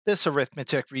This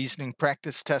arithmetic reasoning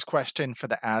practice test question for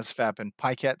the ASVAB and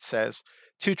PiCAT says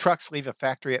two trucks leave a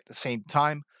factory at the same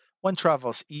time. One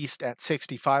travels east at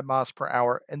 65 miles per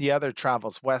hour and the other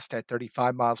travels west at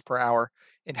 35 miles per hour.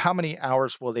 In how many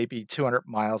hours will they be 200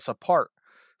 miles apart?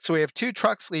 So we have two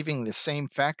trucks leaving the same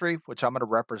factory, which I'm going to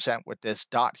represent with this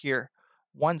dot here.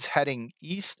 One's heading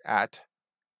east at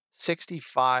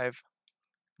 65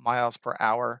 miles per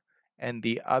hour, and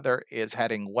the other is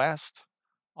heading west,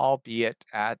 albeit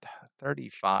at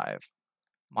 35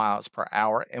 miles per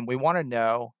hour. And we want to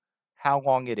know how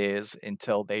long it is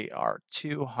until they are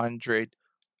 200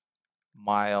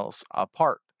 miles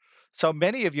apart. So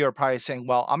many of you are probably saying,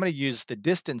 well, I'm going to use the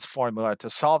distance formula to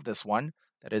solve this one.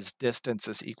 That is, distance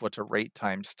is equal to rate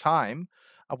times time.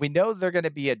 We know they're going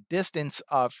to be a distance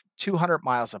of 200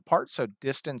 miles apart. So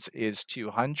distance is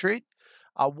 200.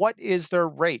 What is their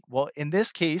rate? Well, in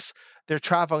this case, they're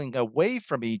traveling away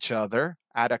from each other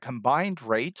at a combined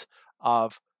rate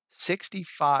of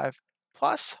 65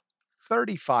 plus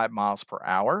 35 miles per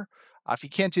hour. If you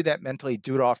can't do that mentally,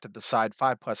 do it off to the side.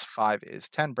 5 plus 5 is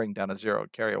 10. Bring down a 0,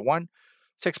 carry a 1.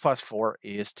 6 plus 4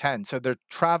 is 10. So they're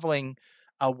traveling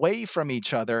away from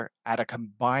each other at a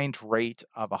combined rate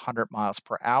of 100 miles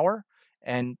per hour.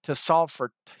 And to solve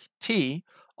for t,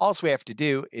 all we have to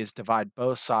do is divide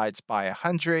both sides by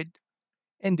 100.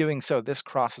 In doing so, this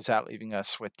crosses out, leaving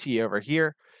us with t over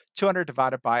here. 200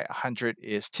 divided by 100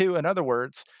 is 2. In other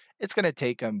words, it's going to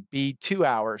take them be 2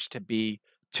 hours to be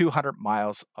 200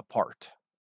 miles apart.